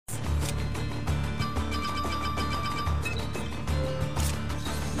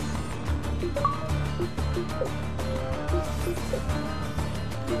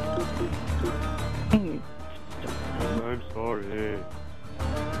sorry.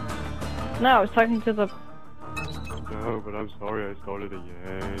 No, I was talking to the... No, but I'm sorry I started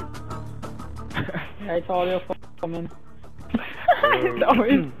again. Yeah, it's all your fault, man. It's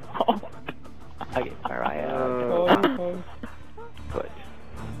always fault. Okay, alright, good.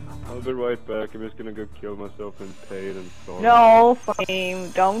 I'll be right back. I'm just gonna go kill myself in pain and sorrow. No,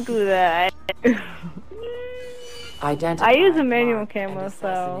 Flame, don't do that. I use a manual camera,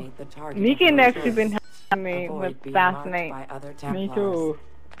 so... Negan actually been helping me with Assassinate. Me too.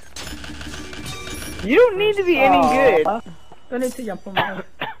 You don't need to be any good. Don't need to jump on my...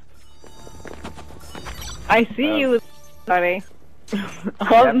 I see you, buddy.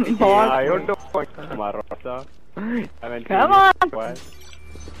 Jag gjorde Marosa. Come on!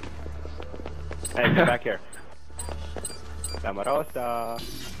 Hey, get back here. Marosa.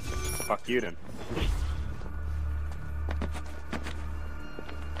 Fuck you then.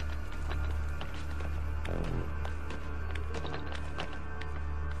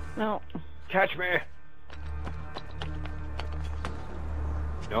 No. Catch me!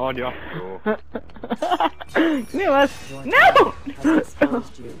 No, no. No! No!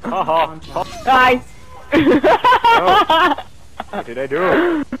 Haha! Guys! What did I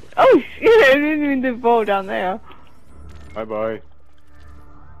do? Oh shit, I didn't mean to fall down there. Bye bye.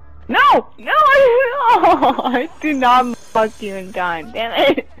 No! No! I did not fuck you in time, damn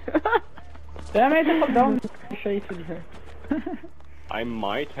it! Damn it, I fell down. Shit here. I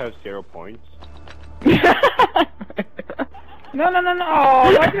might have 0 points. No. Why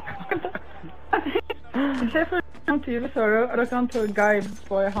Istället för att komma till så råkade han ta a guy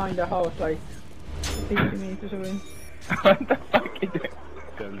behind the house like 60 meters away. What the fuck is it?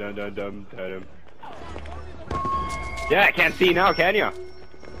 Dum. Yeah, I can't see now, can you?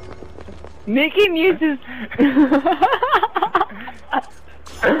 Nicky uses...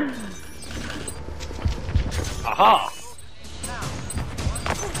 Aha!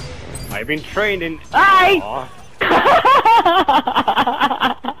 I've been trained in... Aye!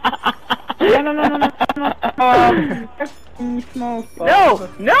 No!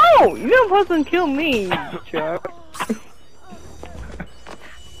 No! You're not supposed to kill me, Chuck.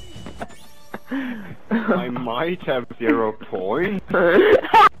 I might have 0 points.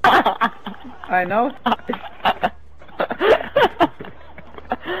 I know.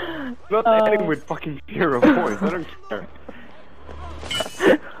 Not ending with fucking 0 points, I don't care.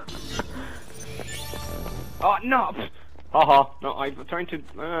 Oh, no! Haha, no, I'm trying to...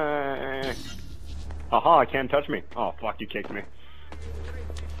 Haha, I can't touch me. Oh, fuck, you kicked me.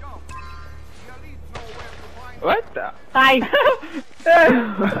 What the? Hi!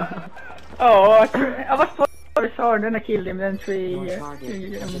 Oh, I was so sorry, then I killed him, then three... Your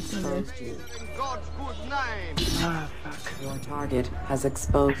target has exposed you. Ah, fuck. Your target has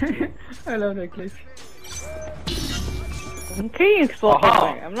exposed you. I love that clip. Can you explode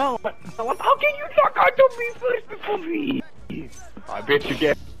everything? I'm not... How can you talk out to me first before me? I bet you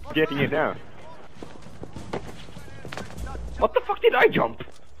getting it now. What the fuck did I jump?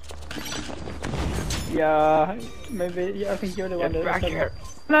 Yeah, maybe, yeah, I think you're the one Get that... back here.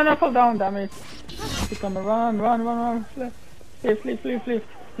 No, fall down, damn it. He's gonna run. Flip.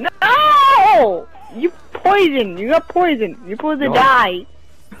 No! You poisoned! You got poisoned! You're supposed to die!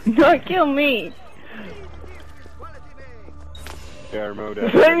 Don't kill me! Fair mode.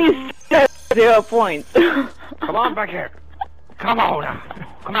 Let me set 0 points. Come on back here. Come on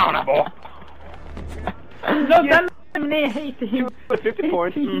now, boy. No, damn it, I hate him. 50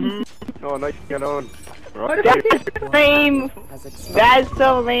 points. Oh, nice, get on. Right. That's lame. That's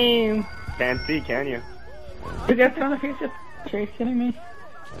so lame. Can't see, can you? You get on the future chasing me.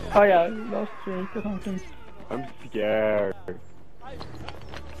 Oh yeah, lost streak or something. I'm scared.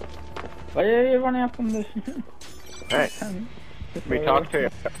 Why are you running up on this? Hey, let me talk to you.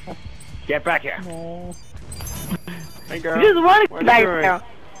 Get back here. No. Hey girl. You just running What back you doing? now.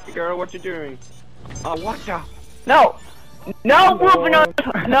 Hey girl, what you doing? Oh, what the? No! No moving on.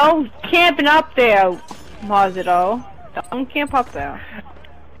 No camping up there, Mazito. Don't camp up there.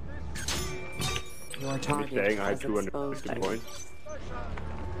 Your I'm target saying I have has 250 exposed points.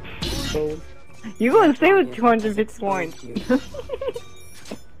 You gonna stay with 250 points.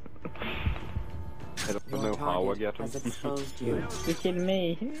 I don't Your know how I get target has them. exposed you. You killed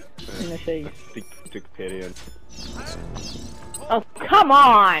me in the face. Took pity and... Oh, come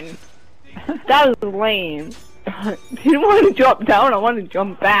on! That was lame. You didn't want to jump down, I want to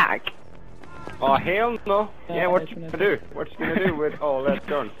jump back. Oh, hell no. Yeah, what you that's gonna do? What you gonna do with all that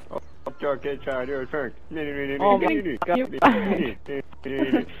done? Up your kid, try to do it first. Oh my God.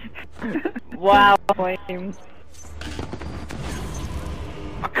 Wow, lame.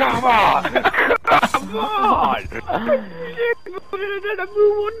 Come on! Come come on! I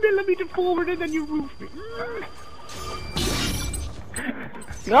move 1 millimeter forward and then you roof me.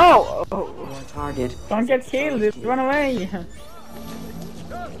 No! Your target. Don't get killed, just run away.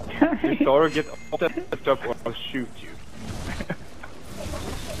 You gotta get off that stuff or I'll shoot you.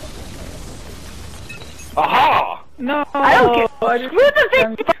 Aha! No! I don't care. I just- Screw the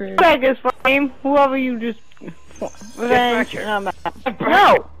I'm 50 free. seconds frame. Whoever you just. back here.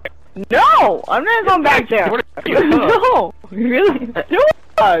 No! No! I'm not going back there. What are you, No! Really? No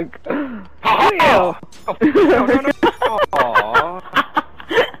hug! Oh, no, no, no. Aw.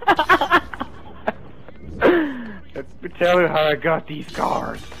 Let me tell you how I got these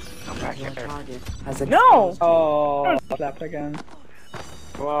cards. Come back Your here. target has No! exposed Oh, slapped again.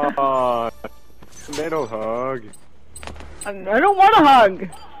 Come on. Little hug. I don't want a hug!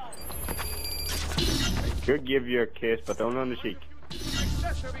 I could give you a kiss, but don't on the cheek.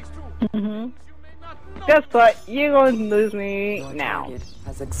 Mm-hmm. Guess what? You're going to lose me Your now. target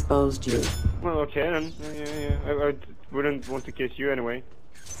has exposed you. Well, okay then. Yeah. I wouldn't want to kiss you anyway.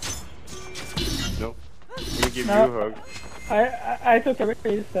 No. I'm gonna give No. you a hug. I took a risk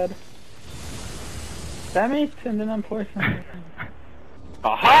instead. Damn it, and then I'm poisoned.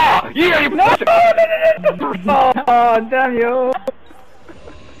 Aha! Yeah, you No! Oh, damn you!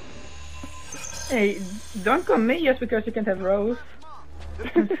 Hey, don't call me just because you can't have Rose.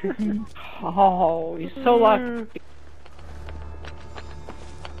 Oh, you're so lucky.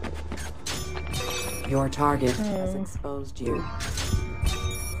 Your target has exposed you.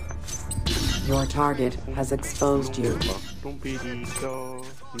 Your target has exposed you.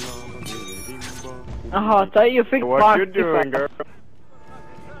 Oh, I thought you fixed What you doing, girl?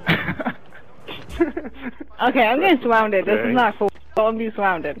 Okay, I'm getting surrounded. This Okay. is not cool. I'll be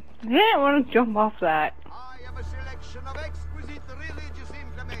surrounded. I didn't want to jump off that. I have a selection of exquisite religious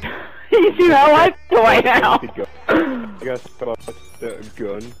implements. You see how I feel right now. You guys about the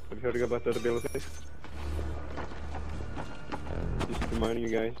gun? Have you heard about that ability? Just reminding you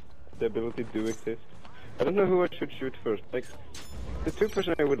guys, the ability do exist. I don't know who I should shoot first. Like, the two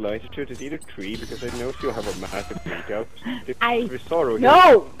person I would like to shoot is either Tree, because I know she'll have a massive freakout. I- Visaro.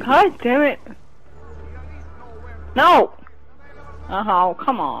 No! God damn it! No! Oh,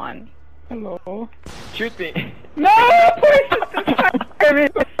 come on. Hello? Shoot me! No! Poison!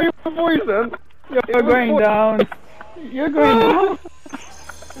 You're poisoned! You're going down. You're going down.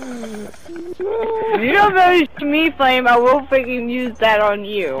 If you don't finish me, Flame, I will freaking use that on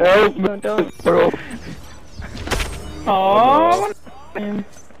you. Help No, don't. Oh,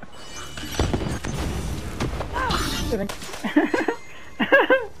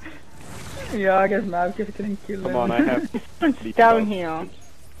 yeah, I guess Mav just couldn't kill him. Come on, I have It's down here.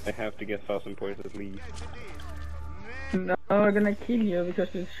 I have to get 1,000 points at least. No, we're gonna kill you because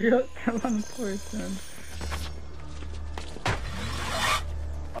you shot one poison.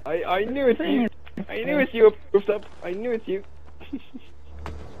 I knew it's you! I knew it's you, Proofed up! I knew it's you!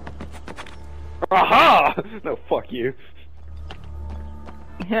 Aha! No, fuck you.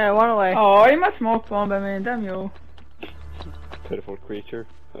 Yeah, one away. Oh, I'm a smoke bomb, I mean, damn you. Pitiful creature.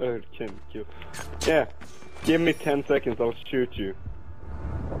 Can kill. Yeah, give me 10 seconds, I'll shoot you.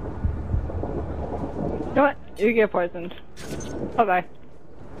 You know what? You get poisoned. Bye-bye.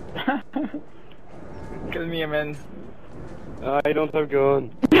 Kill me, man. I don't have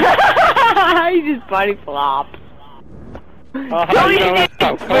gun. You just body flop. Come on, laugh.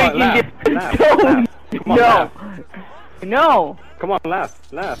 Come on, laugh. Come on, No. laugh. No. Come on, laugh.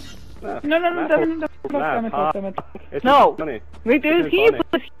 Laugh. Laugh. No, Laugh. damn it. It's No. funny. Victor, It's can you funny.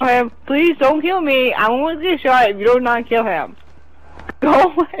 please kill him? Please don't kill me. I won't get shot if you do not kill him. Go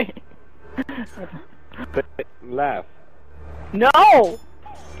away. Laugh. No.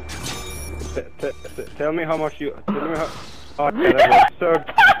 Tell me how much you. Tell me how. Oh, yeah,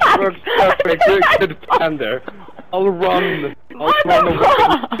 that works perfect. Good defender. I'll run. I'll run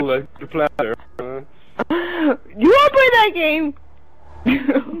away the platter. You wanna play that game?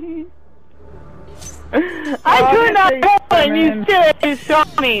 I could not thank play you, and you man. still just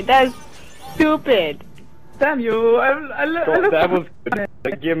shot me. That's stupid. Damn you, I look That was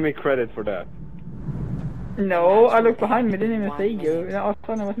good. Give me credit for that. No, I looked behind me, didn't even see you. I was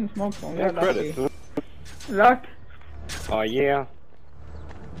thought I was in smoke bomb. Yeah, You're credit. lucky. Luck. Oh, yeah.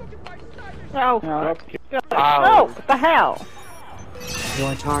 No. No. Okay. Oh, what the hell?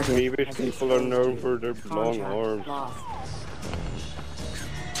 Your target Swedish has people are known for their exposed. long Contract arms. lost.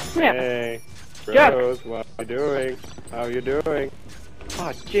 Yeah. Hey, Jack. bros, what are you doing? How you doing?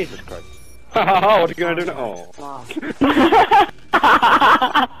 Oh, Jesus Christ. What are you gonna do now? Oh. Lost.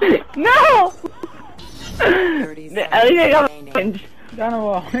 No! 30 At least I got seconds remaining. Down a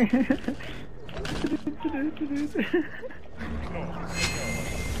wall.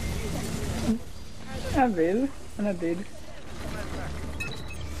 Jag vill, men jag did.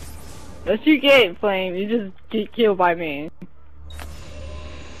 What you get, Flame? You just get killed by me.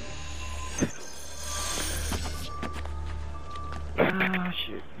 Ah,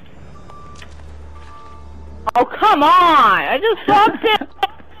 shit. Oh, come on! I just dropped it!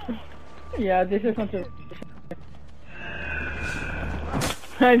 Yeah, this is not true.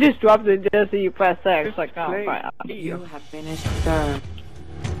 I just dropped it just so you press X. Like, oh, Flame. fine. You have finished third.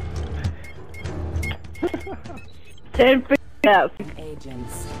 10 F.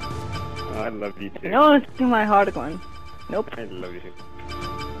 Agents. I love you too. No one's to my hard one. Nope. I love you too.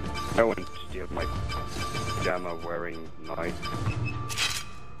 I want to steal my pajama wearing knife.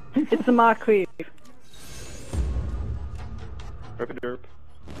 It's a mock creep. Derp derp.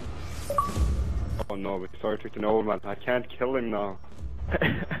 Oh no, we started an old man. I can't kill him now.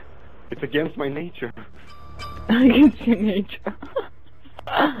 It's against my nature. Against your nature.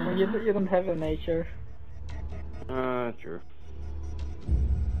 Well, you don't have a nature. True.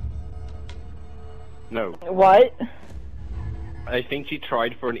 No. What? I think she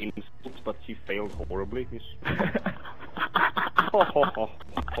tried for an insult, but she failed horribly.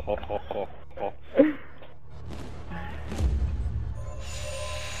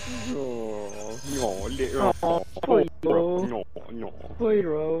 Boy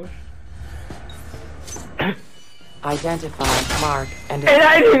Rose. Identify, mark, and And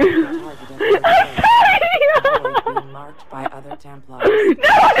I do. avoid being marked by other Templars. No,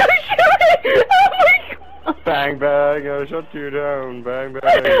 don't shoot it! Oh my god! Bang bang, I'll shut you down. Bang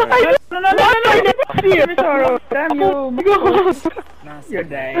bang. No, damn you! Oh my god! You're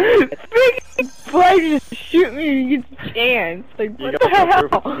dead. Why just shoot me and you get the chance? Like, You what got the no hell?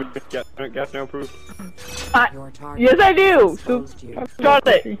 proof. Got no proof. Your target Yes, I do! So, exposed you. start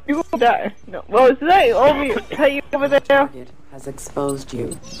it. You will die. No. Well, it's right over you. Hey, you over there? Target has exposed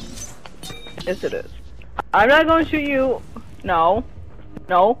you. Yes, it is. I'm not gonna shoot you. No.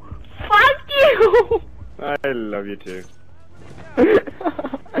 No. Fuck you! I love you too.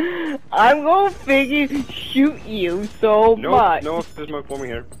 I'm gonna figure shoot you so No, much. no, there's smoke forming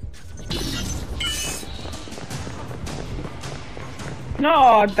here.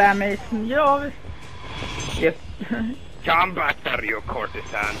 No, damn it. You Yes. Come back there, you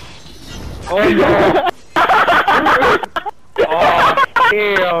courtesan. Oh no! Oh,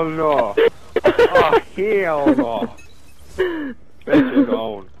 hell no! Oh, hell no! It's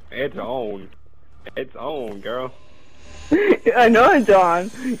on. It's on. It's on, girl. I know it's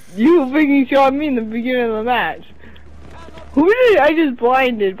on. You freaking shot me in the beginning of the match. Who did I just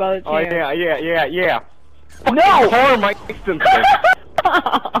blinded by the chance? Oh, yeah. No! Karma instantly.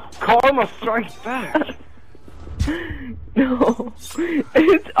 Karma strikes back. No.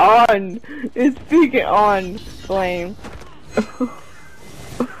 It's on. It's freaking on, Flame.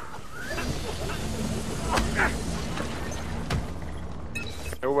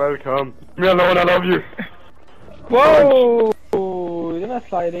 You're welcome. Me alone, I love you. Whoa! Det var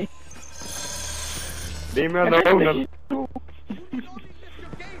sliding. Leave me alone.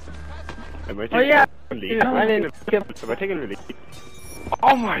 Am I Oh yeah. taking I didn't skip. Am I taking relief?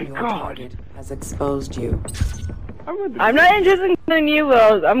 Oh my Your god! target has exposed you. I'm not interested in killing you,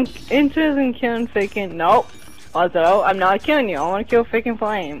 Rose. I'm interested in killing freaking. Nope. Also, I'm not killing you. I want to kill freaking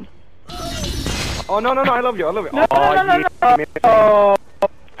Flame. Oh no, I love you. No, Oh, no. you missing. Oh.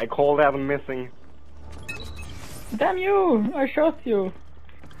 I call that missing. Damn you! I shot you.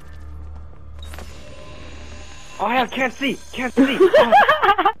 Oh, I can't see. Oh,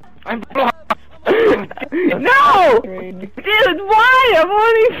 I'm blind. No! Great. Dude, why? I'm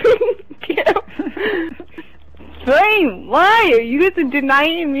only killed. Flame, why? Are you guys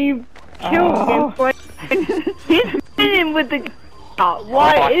denying me kills against Flame? He's hitting with the.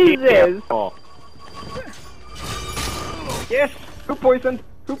 What is this? Oh. Yes! Who poisoned?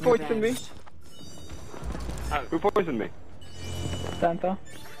 Who poisoned me? Who poisoned me? Santa.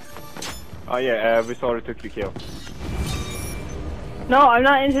 Oh yeah, we saw it took the kill. No, I'm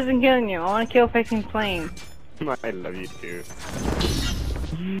not interested in killing you. I want to kill freaking Flame. I love you too.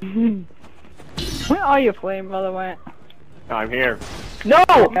 Where are you, Flame, by the way? I'm here. No!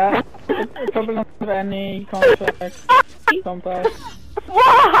 Yeah. I probably don't have any contract. Compass.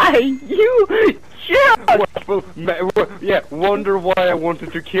 Why? You just. Yeah, wonder why I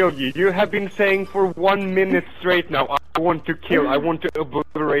wanted to kill you. You have been saying for 1 minute straight now, I want to kill, I want to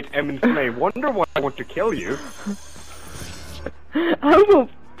obliterate Emin's Flame. Wonder why I want to kill you. I will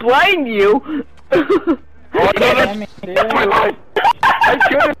blind you. Oh no, Damn it, that's my life! I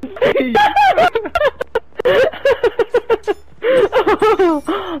couldn't see!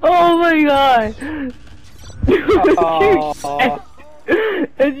 Oh my god. Oh.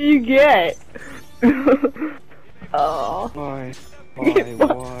 What did you get? Oh. Why? Your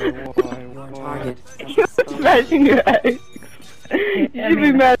target has You're exposed smashing your eggs. You should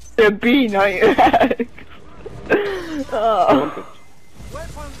be mad at a bee, not your eggs. Oh.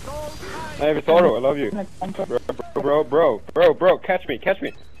 Weapons all kinds. Hey, Visoro, I love you. Bro, catch me.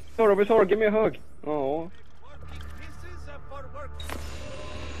 Visoro, give me a hug. Oh. Working pieces for work.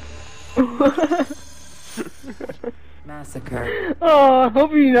 massacre. Oh, I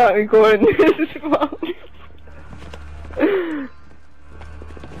hope you're not recording this, Mom.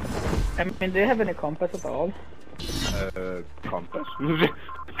 I mean, do you have any compass at all? Compass?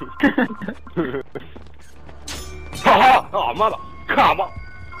 Haha! Oh, mother! Come on!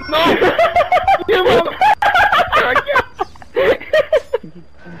 No! You mother!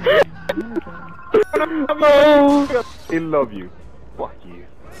 Oh. I love you. Fuck you.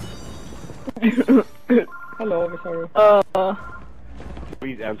 Hello, sorry.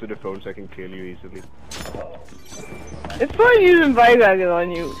 Please answer the phone so I can kill you easily. It's fun using Vigags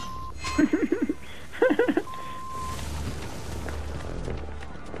on you.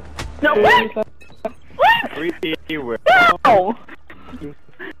 No, what? What? Where? No!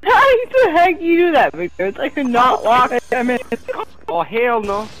 How the heck do you do that, Victor? It's like a not lock. I mean, Oh, hell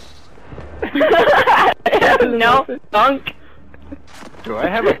no! No, dunk. Do I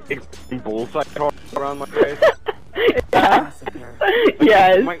have a big bullseye around my face? Massacre.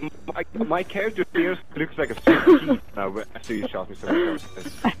 Yes. My character here looks like a sweet now after you shot me so much.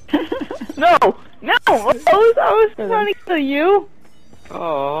 No! No! I was trying to kill you.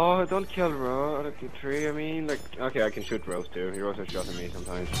 Oh, don't kill Rose. Tree, I mean, like, okay, I can shoot Rose too. He also shot at me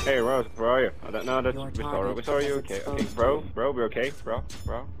sometimes. Hey, Rose, where are you? Oh, no, that's Visoro. Visoro, you okay? Okay, bro, we okay? Bro,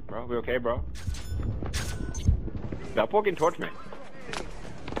 we okay, bro? Stop walking towards me.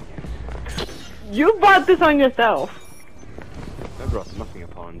 You brought this on yourself. I brought nothing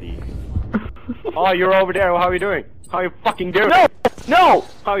upon thee. Oh, you're over there. How are you doing? How are you fucking doing? No! No!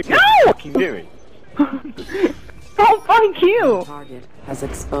 How are you No! fucking doing? Oh, fuck you! Your target has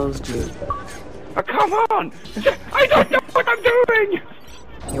exposed you. Oh, come on! I don't know what I'm doing!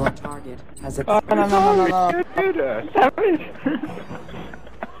 Your target has oh, exposed no. You do that.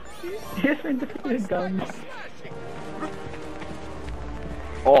 He's been defeated guns.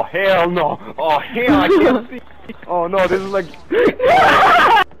 Oh, hell no! Oh, hell, I can't see! Oh no, this is like...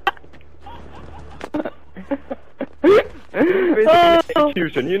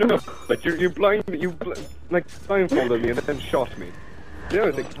 execution, you know? Like, you blindfolded me and then shot me. You know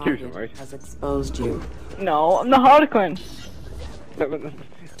it's Your execution, target right? has exposed you. No, I'm the Harlequin. No,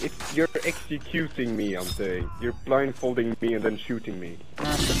 you're executing me, I'm saying. You're blindfolding me and then shooting me.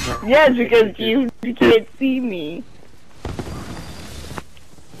 Massacre. Yes, because you can't see me.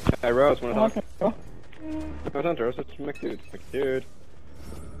 Hey, Rose, wanna talk? Oh. No, don't Rose, it's McDude. McDude.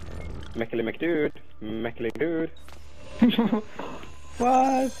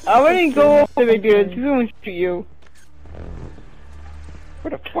 What? I wouldn't go over the dude. He's going to shoot you.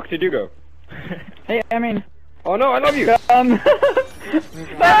 Where the fuck did you go? Hey, I mean, Oh no, I love you! No!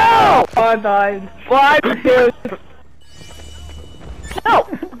 oh, I died. Why, dude? No!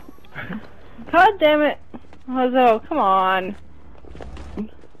 God damn it. Jose, come on.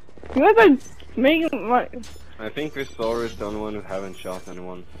 You guys are making my... I think Visoro is the only one who haven't shot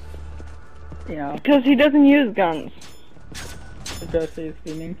anyone. Yeah, Because he doesn't use guns. because he's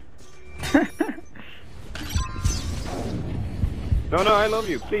winning. No, I love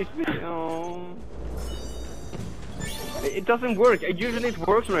you. Please. No. It doesn't work. Usually it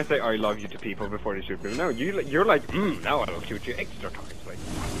works when I say I love you to people before they shoot me. No, you're like, now I will shoot you extra times. Like.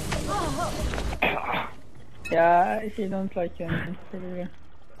 Yeah, he don't like you. Probably.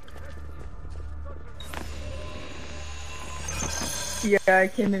 Yeah, I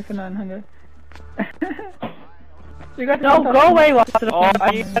came in for 900. You got No, go away, Watson. Oh,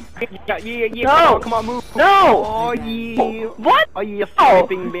 yeah. No. Come on, move. No! Oh, yeah. What? Oh, yeah, Oh.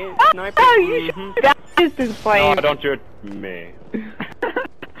 sniping bitch. Sniping. Oh, you should that distance flame. No, don't shoot me.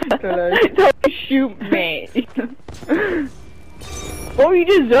 Don't shoot me. Oh, you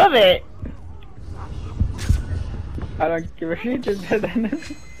deserve it. I don't give a shit. It's better.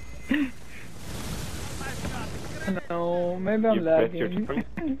 No, maybe I'm You bet your lagging.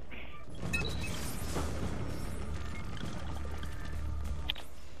 tongue.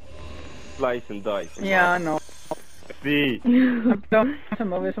 Slice and dice. Yeah, I know. See.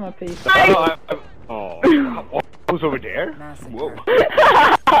 Some of it's on my piece. Oh, who's over there? Massacre. Whoa.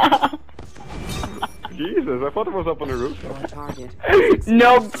 Jesus, I thought it was up on the roof. Your target has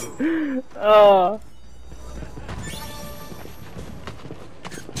Nope. Oh.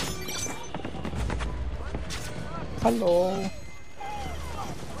 Hello.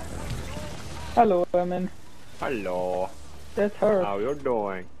 Hello, Emin. Hello. That's her. How you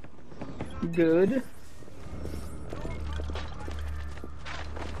doing? Good.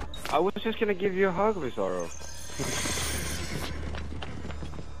 I was just gonna give you a hug, Visaro.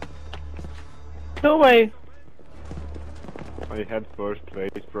 No way. I had first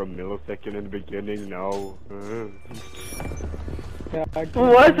place for a millisecond in the beginning, now. Yeah,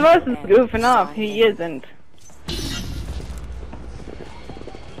 What's Russ is goofing off? He isn't.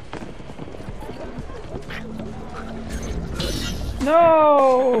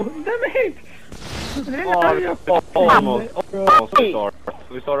 No! Damn it! Almost, Bro.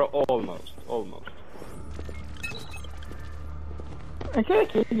 Visaro, almost. I could have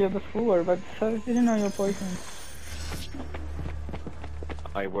killed you before, but I didn't know your poison.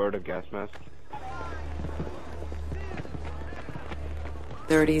 I wear the gas mask.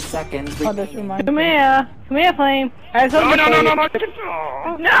 30 seconds Oh, that remaining. reminds Come me. here. Come here, Flame. I have something to say.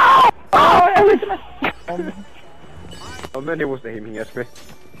 No! No! Oh, I was How many was aiming at me?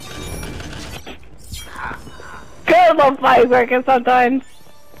 Good love firecrackers sometimes.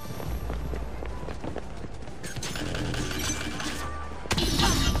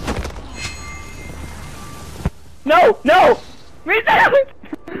 No! No! Reset!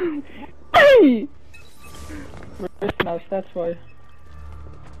 Hey! wrist mouse, that's why.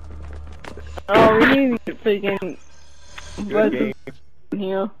 Oh, we need to freaking. Good game.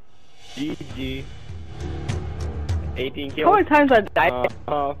 Here. GG. 18 How kills. many times I died?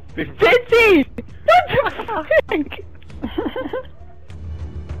 50. 50! What the frick?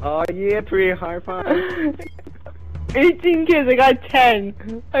 Oh yeah, 3 high fives. 18 kills, I got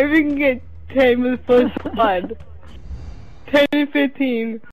 10. I can get 10 with first blood. 10 and 15.